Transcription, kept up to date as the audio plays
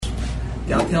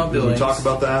downtown buildings. Did we talk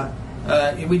about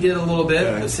that? We did a little bit.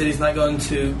 Okay. The city's not going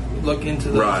to look into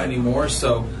those anymore.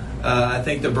 So I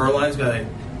think the Burline's got to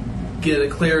get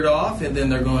it cleared off, and then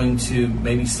they're going to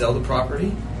maybe sell the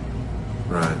property.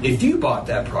 Right. If you bought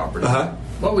that property,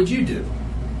 what would you do?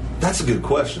 That's a good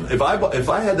question. If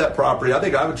I had that property, I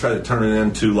think I would try to turn it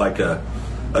into like a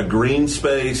green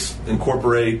space,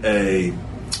 incorporate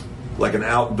like an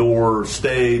outdoor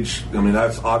stage. I mean,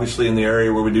 that's obviously in the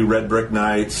area where we do red brick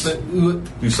nights.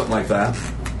 But do something like that.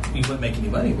 You wouldn't make any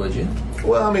money, would you?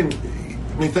 Well, I mean,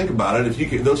 think about it. If you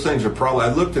could, those things are probably.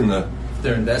 I looked in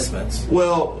their investments.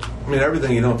 Well, I mean,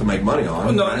 everything you don't have to make money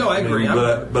on. Well, no, I agree.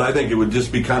 But I think it would just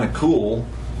be kind of cool,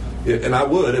 and I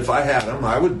would, if I had them,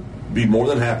 I would be more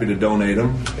than happy to donate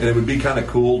them, and it would be kind of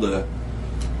cool to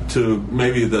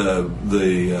maybe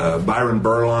the Byron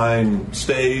Burline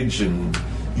stage and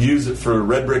use it for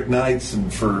red brick nights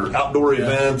and for outdoor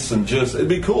events, and just it'd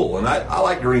be cool. And I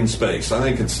like green space. I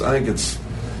think it's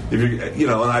if you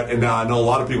and now I know a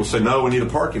lot of people say no, we need a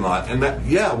parking lot, and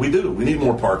we do. We need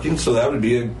more parking, so that would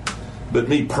be But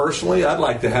me personally, I'd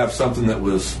like to have something that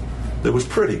was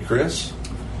pretty, Chris.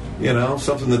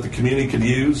 Something that the community could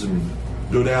use and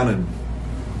go down and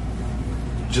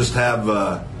just have.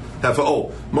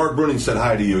 Oh, Mark Bruning said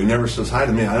hi to you. He never says hi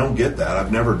to me. I don't get that.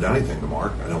 I've never done anything to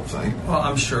Mark. I don't think. Well,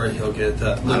 I'm sure he'll get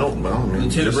that. I don't know.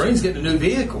 Lieutenant Bruning's getting a new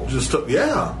vehicle.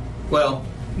 Well,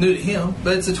 new to him,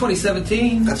 but it's a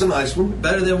 2017. That's a nice one.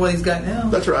 Better than what he's got now.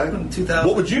 That's right. 2000.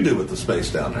 What would you do with the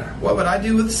space down there? What would I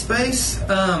do with the space?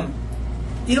 I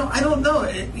don't know.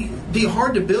 It'd be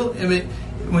hard to build. I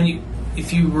mean,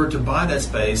 if you were to buy that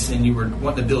space and you were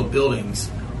wanting to build buildings,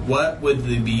 what would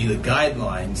be the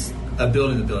guidelines of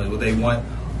building the building? Would they want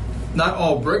not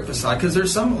all brick facade? Because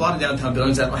there's a lot of downtown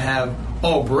buildings that don't have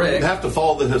all brick. You have to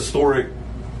follow the historic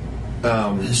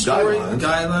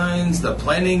guidelines, the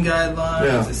planning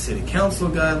guidelines, the city council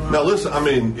guidelines. Now, listen, I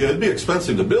mean, it'd be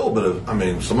expensive to build, but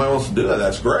if somebody wants to do that,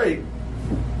 that's great.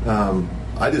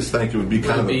 I just think it would be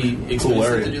kind of a cool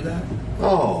area to do that.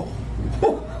 Oh,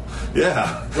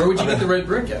 yeah. Where would you get the red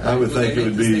brick at? I would think it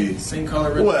would be same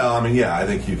color red. Well, I mean, I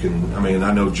think you can. I mean,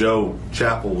 I know Joe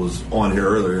Chappell was on here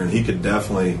earlier, and he could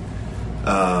definitely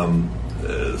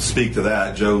speak to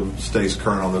that. Joe stays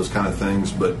current on those kind of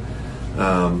things, but.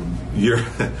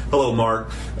 Hello,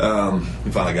 Mark.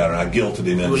 You finally got it. I guilted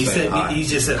him into saying hi. He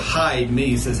just said hi to me.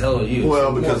 He says hello to you.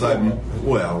 Well, because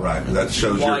right. That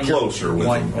shows you're closer with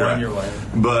him. Right. On your way.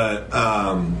 But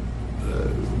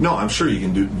no, I'm sure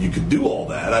you could do all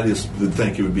that. I just would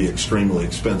think it would be extremely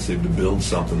expensive to build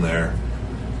something there.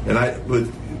 And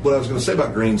what I was going to say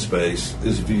about green space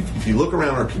is if you look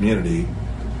around our community.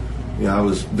 I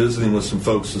was visiting with some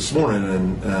folks this morning,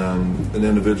 and an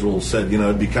individual said,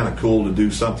 it'd be kind of cool to do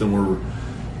something where,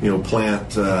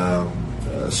 plant a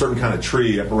certain kind of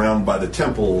tree up around by the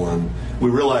temple, and we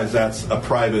realize that's a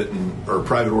private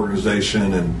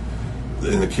organization and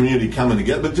the community coming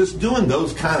together. But just doing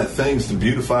those kind of things to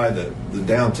beautify the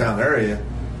downtown area,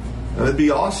 it'd be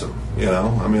awesome.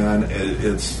 I mean, and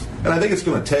I think it's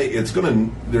going to take.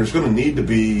 There's going to need to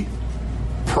be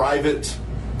private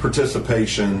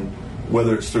participation,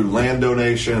 whether it's through land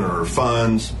donation or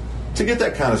funds, to get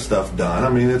that kind of stuff done. I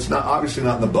mean, it's obviously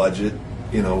not in the budget,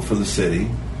 for the city.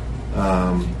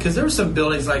 Because there were some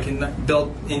buildings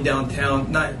built in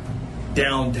downtown, not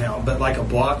downtown, but like a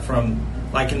block from,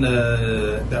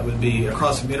 that would be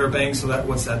across from Interbank. So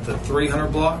what's that, the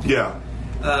 300 block? Yeah.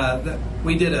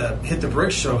 We did a Hit the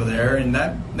Bricks over there, and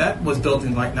that was built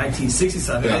in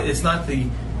 1960-something. Yeah. It's not the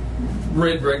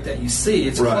red brick that you see.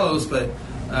 It's close, but.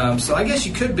 So I guess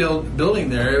you could build building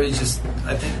there. It was just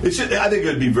I think it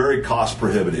would be very cost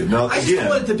prohibitive. Now I just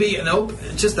want it to be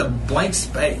just a blank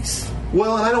space.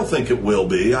 Well, and I don't think it will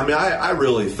be. I mean, I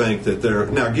really think that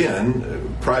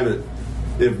private.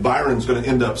 If Byron's going to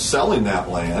end up selling that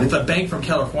land, if a bank from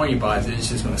California buys it, it's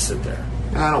just going to sit there.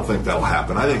 I don't think that'll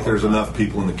happen. I think there's enough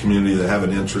people in the community that have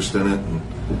an interest in it, and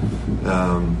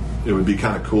it would be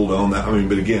kind of cool to own that. I mean,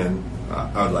 but again.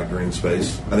 I would like green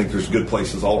space. I think there's good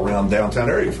places all around downtown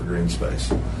area for green space.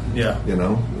 Yeah.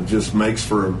 It just makes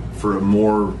for a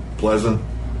more pleasant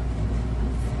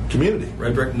community.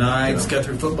 Red brick nights, get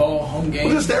through football, home games.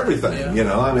 Well, just everything.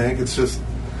 Yeah. I think it's just,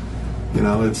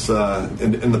 it's,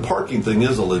 and the parking thing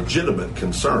is a legitimate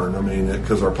concern. I mean,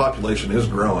 because our population is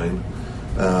growing.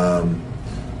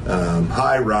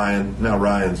 Hi, Ryan. Now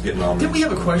Ryan's getting on. Didn't we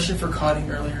have a question for Cotting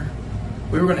earlier?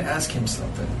 We were going to ask him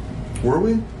something. Were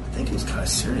we? I think it was kind of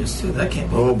serious too. That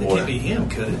can't be. Oh, boy. That can't be him,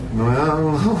 could it? Well, I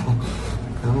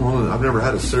don't know. I've never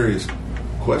had a serious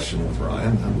question with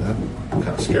Ryan. That kind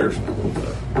of scares me a little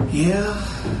bit. Yeah.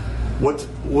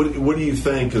 What do you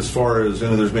think as far as,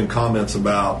 there's been comments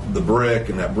about the brick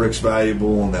and that brick's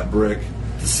valuable and that brick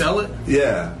To sell it?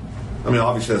 Yeah, I mean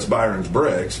obviously that's Byron's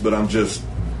bricks, but I'm just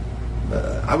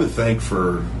I would think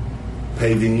for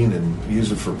paving and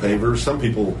use it for pavers. Some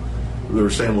people were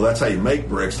saying, well, that's how you make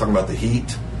bricks, talking about the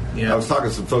heat. Yeah. I was talking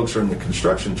to some folks who are in the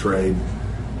construction trade,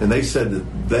 and they said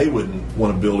that they wouldn't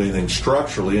want to build anything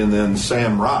structurally. And then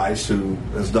Sam Rice, who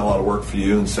has done a lot of work for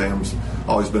you, and Sam's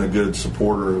always been a good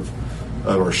supporter of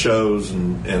our shows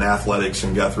and athletics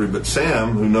in Guthrie. But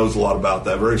Sam, who knows a lot about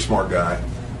that, very smart guy,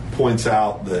 points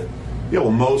out that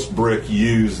most brick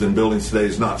used in buildings today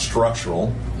is not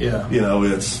structural. Yeah.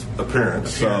 It's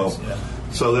appearance.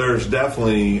 So there's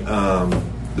definitely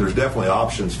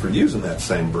options for using that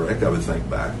same brick, I would think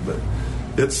back. But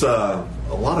it's a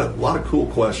lot of cool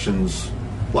questions,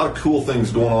 a lot of cool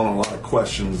things going on, and a lot of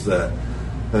questions that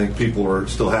I think people are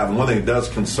still having. One thing that does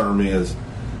concern me is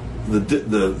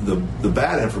the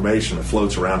bad information that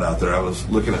floats around out there. I was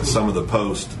looking at some of the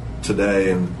posts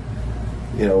today, and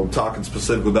talking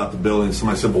specifically about the building.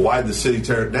 Somebody said, "Well, why did the city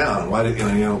tear it down? Why did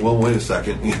Well, wait a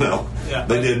second.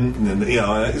 They didn't." And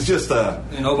it's just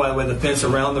And by the way, the fence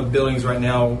around the buildings right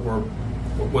now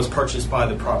was purchased by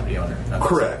the property owner.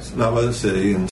 Correct, not by the city. And